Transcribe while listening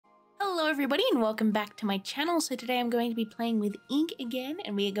everybody and welcome back to my channel. So today I'm going to be playing with ink again,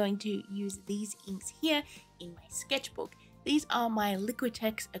 and we are going to use these inks here in my sketchbook. These are my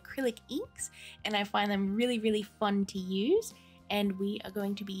Liquitex acrylic inks and I find them really fun to use, and we are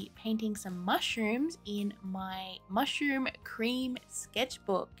going to be painting some mushrooms in my mushroom cream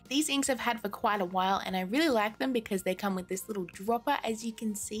sketchbook. These inks I've had for quite a while and I really like them because they come with this little dropper, as you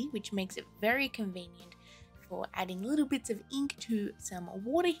can see, which makes it very convenient for adding little bits of ink to some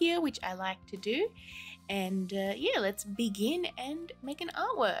water here, which I like to do. And yeah, let's begin and make an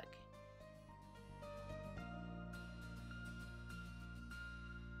artwork.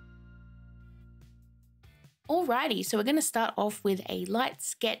 Alrighty, so we're going to start off with a light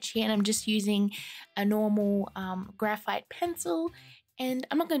sketch here, and I'm just using a normal graphite pencil, and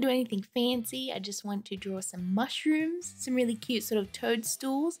I'm not going to do anything fancy. I just want to draw some mushrooms, some really cute sort of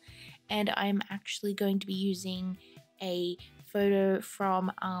toadstools, and I'm actually going to be using a photo from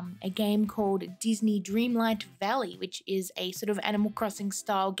a game called Disney Dreamlight Valley, which is a sort of Animal Crossing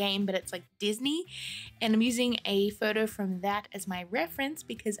style game, but it's like Disney. And I'm using a photo from that as my reference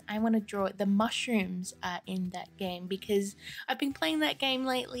because I want to draw the mushrooms in that game, because I've been playing that game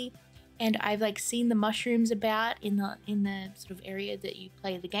lately and I've like seen the mushrooms about in the sort of area that you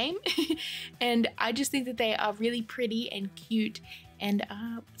play the game. And I just think that they are really pretty and cute, and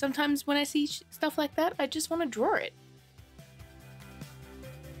sometimes when I see stuff like that, I just want to draw it.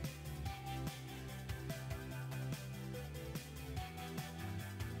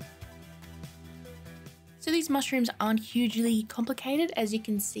 So these mushrooms aren't hugely complicated. As you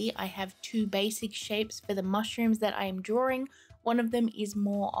can see, I have two basic shapes for the mushrooms that I am drawing. One of them is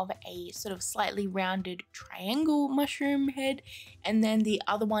more of a sort of slightly rounded triangle mushroom head, and then the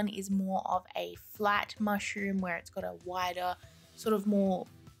other one is more of a flat mushroom where it's got a wider, sort of more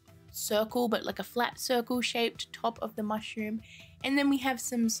circle, but like a flat circle shaped top of the mushroom. And then we have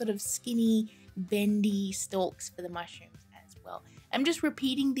some sort of skinny, bendy stalks for the mushrooms as well. I'm just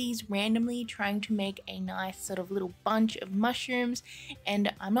repeating these randomly, trying to make a nice sort of little bunch of mushrooms,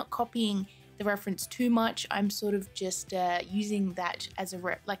 and I'm not copying the reference too much. I'm sort of just using that as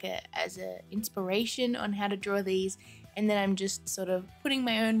a inspiration on how to draw these, and then I'm just sort of putting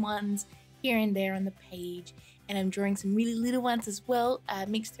my own ones here and there on the page, and I'm drawing some really little ones as well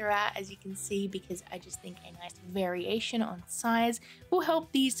mixed throughout, as you can see, because I just think a nice variation on size will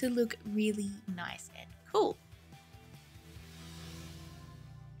help these to look really nice and cool.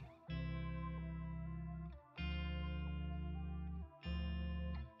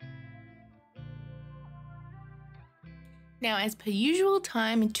 Now, as per usual,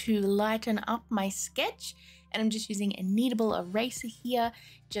 time to lighten up my sketch, and I'm just using a kneadable eraser here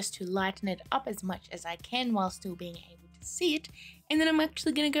just to lighten it up as much as I can while still being able to see it. And then I'm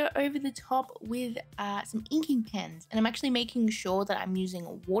actually going to go over the top with some inking pens, and I'm actually making sure that I'm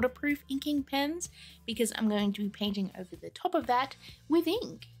using waterproof inking pens because I'm going to be painting over the top of that with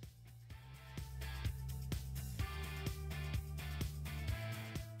ink.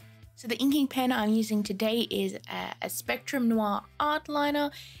 So the inking pen I'm using today is a Spectrum Noir art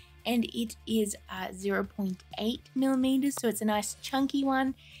liner, and it is 0.8 millimeters, so it's a nice chunky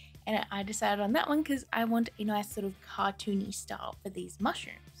one. And I decided on that one because I want a nice sort of cartoony style for these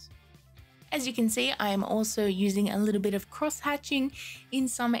mushrooms. As you can see, I am also using a little bit of cross hatching in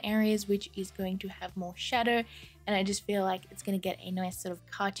some areas, which is going to have more shadow, and I just feel like it's going to get a nice sort of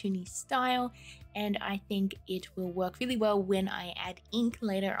cartoony style, and I think it will work really well when I add ink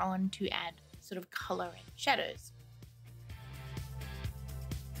later on to add sort of color and shadows.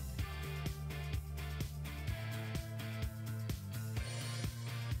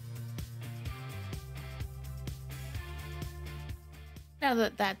 Now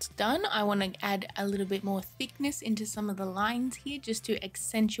that that's done, I want to add a little bit more thickness into some of the lines here just to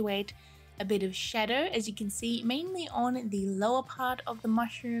accentuate a bit of shadow, as you can see, mainly on the lower part of the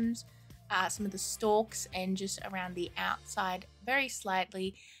mushrooms, some of the stalks, and just around the outside very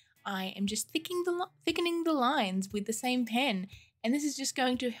slightly. I am just thickening the lines with the same pen, and this is just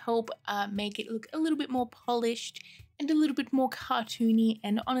going to help make it look a little bit more polished and a little bit more cartoony,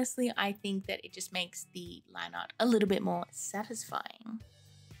 and honestly I think that it just makes the line art a little bit more satisfying.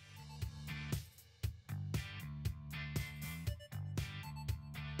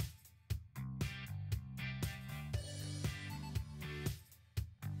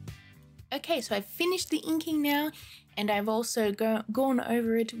 Okay, so I've finished the inking now, and I've also gone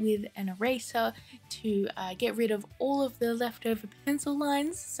over it with an eraser to get rid of all of the leftover pencil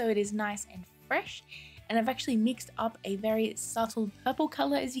lines so it is nice and fresh. And I've actually mixed up a very subtle purple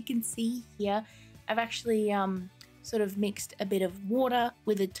color, as you can see here. I've actually sort of mixed a bit of water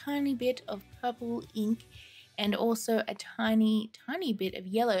with a tiny bit of purple ink, and also a tiny bit of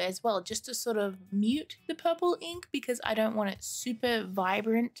yellow as well, just to sort of mute the purple ink because I don't want it super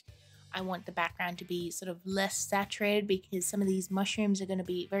vibrant. I want the background to be sort of less saturated because some of these mushrooms are going to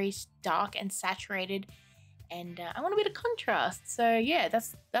be very dark and saturated, and I want a bit of contrast. So yeah,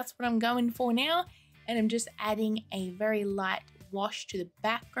 that's what I'm going for now, and I'm just adding a very light wash to the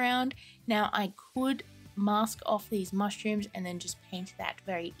background. Now I could mask off these mushrooms and then just paint that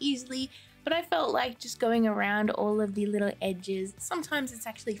very easily, but I felt like just going around all of the little edges, sometimes it's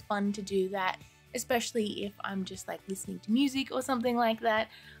actually fun to do that, especially if I'm just like listening to music or something like that.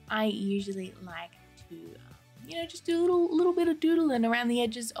 I usually like to you know, just do a little bit of doodling around the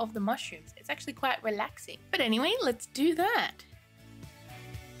edges of the mushrooms. It's actually quite relaxing. But anyway, let's do that.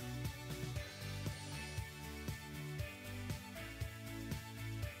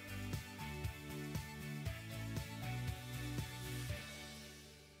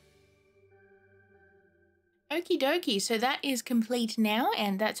 Okie dokie, so that is complete now,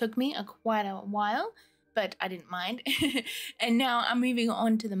 and that took me quite a while, but I didn't mind. And now I'm moving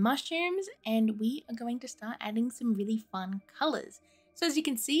on to the mushrooms, and we are going to start adding some really fun colors. So as you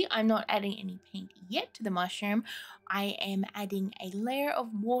can see, I'm not adding any paint yet to the mushroom. I am adding a layer of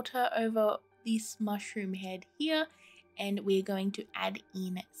water over this mushroom head here, and we're going to add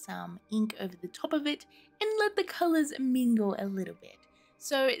in some ink over the top of it and let the colors mingle a little bit.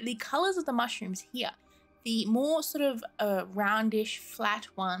 So the colors of the mushrooms here, the more sort of roundish, flat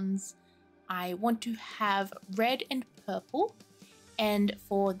ones, I want to have red and purple. And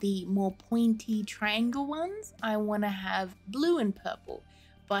for the more pointy triangle ones, I want to have blue and purple.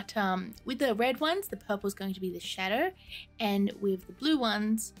 But with the red ones, the purple is going to be the shadow. And with the blue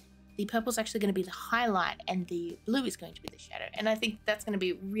ones, the purple is actually going to be the highlight and the blue is going to be the shadow. And I think that's going to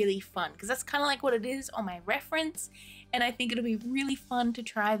be really fun because that's kind of like what it is on my reference. And I think it'll be really fun to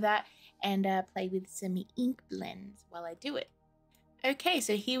try that and play with some ink blends while I do it. Okay,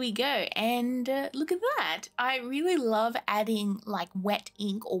 so here we go, and look at that. I really love adding like wet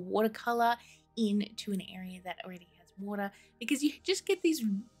ink or watercolor into an area that already has water because you just get these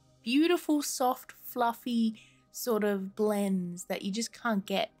beautiful, soft, fluffy sort of blends that you just can't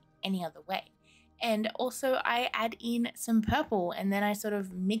get any other way. And also I add in some purple and then I sort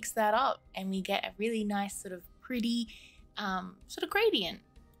of mix that up and we get a really nice sort of pretty sort of gradient.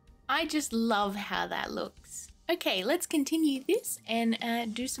 I just love how that looks. Okay, let's continue this and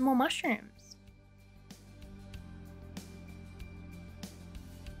do some more mushrooms.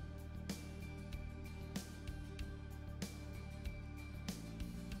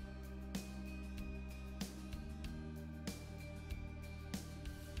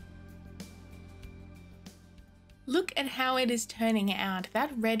 Look at how it is turning out.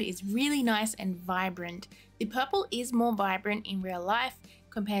 That red is really nice and vibrant. The purple is more vibrant in real life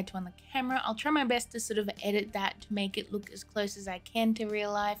compared to on the camera. I'll try my best to sort of edit that to make it look as close as I can to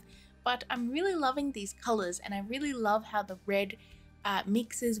real life, but I'm really loving these colors and I really love how the red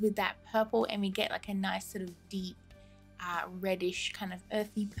mixes with that purple and we get like a nice sort of deep reddish kind of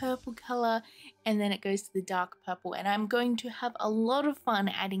earthy purple color, and then it goes to the dark purple, and I'm going to have a lot of fun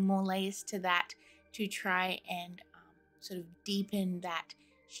adding more layers to that to try and sort of deepen that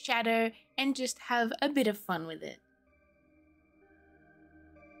shadow and just have a bit of fun with it.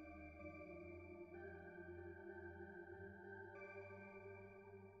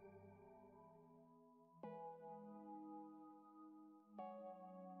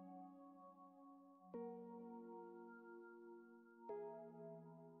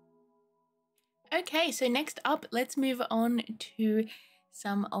 Okay, so next up, let's move on to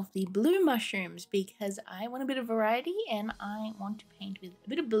some of the blue mushrooms because I want a bit of variety and I want to paint with a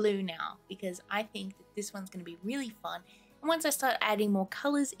bit of blue now because I think that this one's going to be really fun. And once I start adding more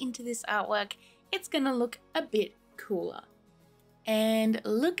colors into this artwork, it's going to look a bit cooler. And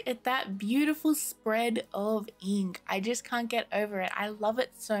look at that beautiful spread of ink. I just can't get over it. I love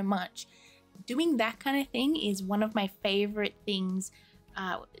it so much. Doing that kind of thing is one of my favorite things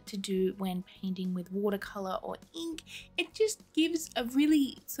to do when painting with watercolor or ink. It just gives a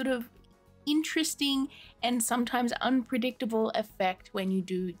really sort of interesting and sometimes unpredictable effect when you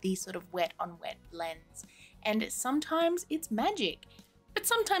do these sort of wet on wet blends. And sometimes it's magic, but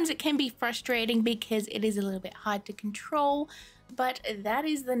sometimes it can be frustrating because it is a little bit hard to control, but that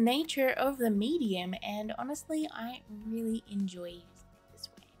is the nature of the medium, and honestly I really enjoy using it this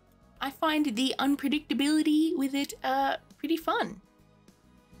way. I find the unpredictability with it pretty fun.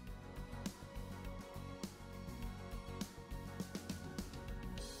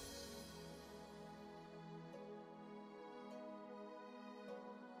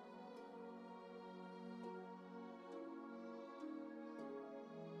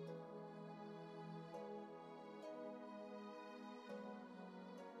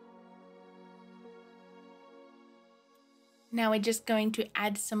 Now we're just going to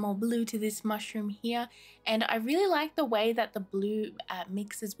add some more blue to this mushroom here, and I really like the way that the blue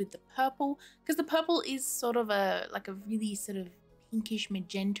mixes with the purple, because the purple is sort of a really sort of pinkish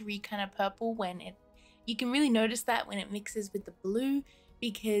magenta-y kind of purple. You can really notice that when it mixes with the blue,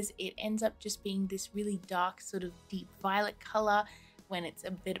 because it ends up just being this really dark sort of deep violet color when it's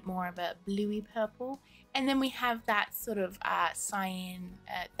a bit more of a bluey purple. And then we have that sort of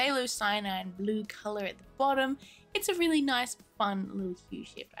phthalocyanine blue color at the bottom. It's a really nice, fun little hue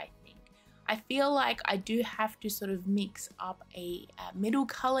shift, I think. I feel like I do have to sort of mix up a middle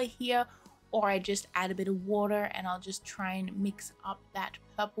color here, or I just add a bit of water and I'll just try and mix up that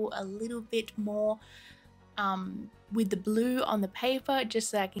purple a little bit more with the blue on the paper, just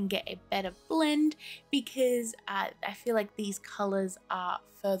so I can get a better blend, because I feel like these colors are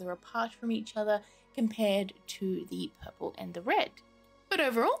further apart from each other compared to the purple and the red. But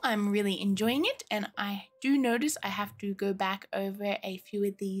overall, I'm really enjoying it, and I do notice I have to go back over a few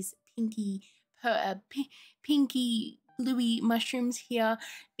of these pinky bluey mushrooms here,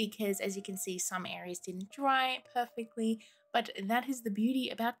 because as you can see, some areas didn't dry perfectly, but that is the beauty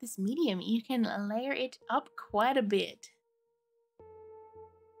about this medium. You can layer it up quite a bit.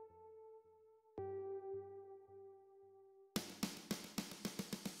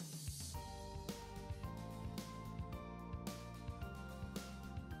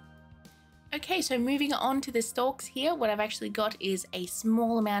 Okay, so moving on to the stalks here, what I've actually got is a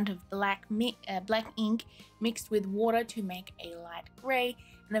small amount of black ink mixed with water to make a light grey,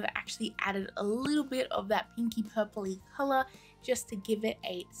 and I've actually added a little bit of that pinky purpley color just to give it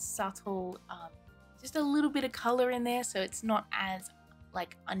a subtle, just a little bit of color in there, so it's not as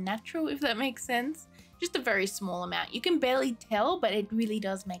like unnatural, if that makes sense. Just a very small amount. You can barely tell, but it really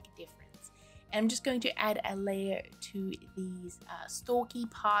does make a difference. And I'm just going to add a layer to these stalky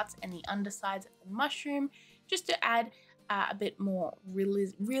parts and the undersides of the mushroom, just to add a bit more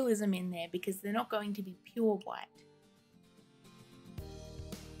realism in there, because they're not going to be pure white.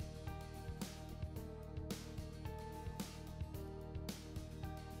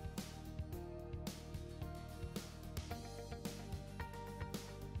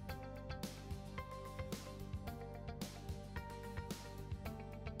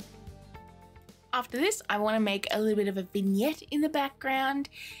 After this, I want to make a little bit of a vignette in the background,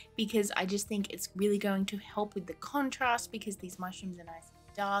 because I just think it's really going to help with the contrast, because these mushrooms are nice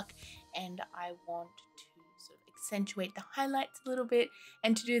and dark, and I want to sort of accentuate the highlights a little bit.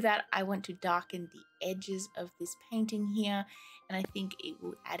 And to do that, I want to darken the edges of this painting here, and I think it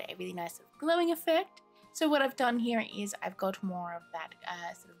will add a really nice sort of glowing effect. So what I've done here is I've got more of that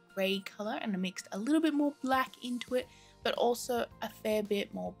sort of grey color, and I mixed a little bit more black into it, but also a fair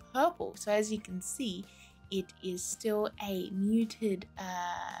bit more purple. So as you can see, it is still a muted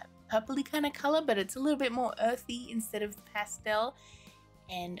purpley kind of color, but it's a little bit more earthy instead of pastel.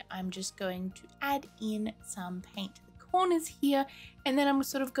 And I'm just going to add in some paint to the corners here, and then I'm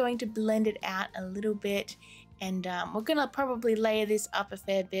sort of going to blend it out a little bit. And we're gonna probably layer this up a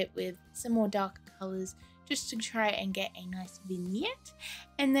fair bit with some more darker colors, just to try and get a nice vignette.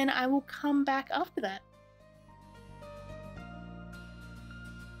 And then I will come back after that.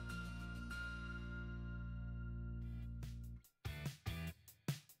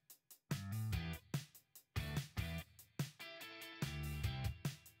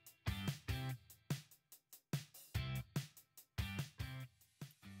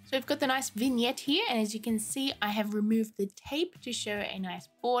 So we've got the nice vignette here, and as you can see, I have removed the tape to show a nice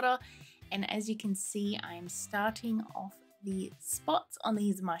border. And as you can see, I'm starting off the spots on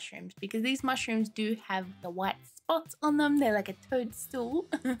these mushrooms, because these mushrooms do have the white spots on them. They're like a toadstool.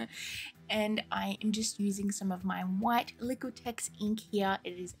 And I am just using some of my white Liquitex ink here.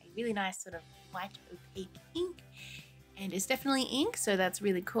 It is a really nice sort of white opaque ink, and it's definitely ink, so that's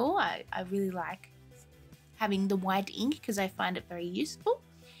really cool. I really like having the white ink because I find it very useful.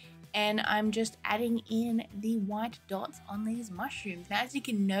 And I'm just adding in the white dots on these mushrooms. Now, as you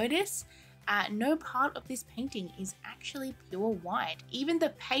can notice, no part of this painting is actually pure white. Even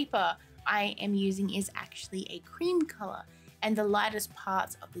the paper I am using is actually a cream color, and the lightest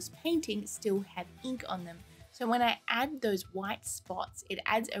parts of this painting still have ink on them. So when I add those white spots, it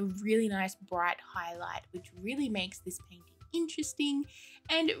adds a really nice bright highlight, which really makes this painting interesting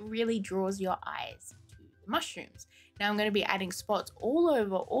and really draws your eyes to the mushrooms. Now I'm going to be adding spots all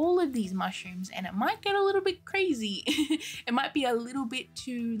over all of these mushrooms, and it might get a little bit crazy. It might be a little bit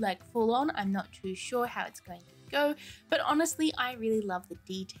too like full on. I'm not too sure how it's going to go, but honestly, I really love the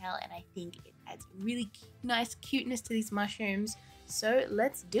detail, and I think it adds really nice cuteness to these mushrooms. So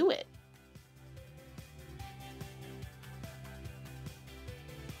let's do it.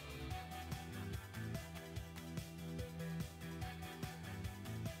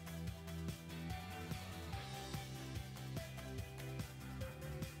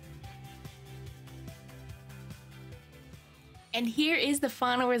 And here is the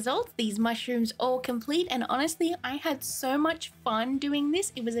final result. These mushrooms all complete, and honestly, I had so much fun doing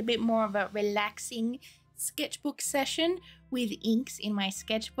this. It was a bit more of a relaxing sketchbook session with inks in my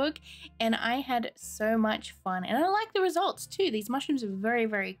sketchbook, and I had so much fun, and I like the results too. These mushrooms are very,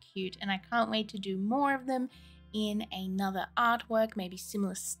 very cute, and I can't wait to do more of them in another artwork, maybe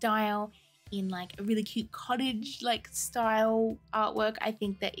similar style, in like a really cute cottage like style artwork. I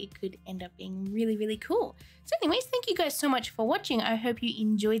think that it could end up being really, really cool. So anyways, thank you guys so much for watching. I hope you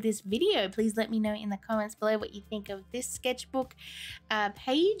enjoyed this video. Please let me know in the comments below what you think of this sketchbook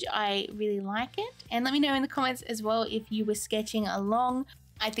page. I really like it, and let me know in the comments as well if you were sketching along.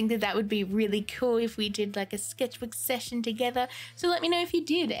 I think that that would be really cool if we did like a sketchbook session together. So let me know if you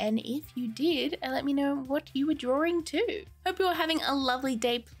did, and if you did, let me know what you were drawing too. Hope you're having a lovely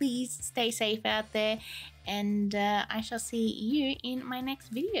day. Please stay safe out there, and I shall see you in my next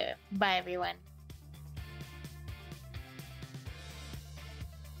video. Bye everyone.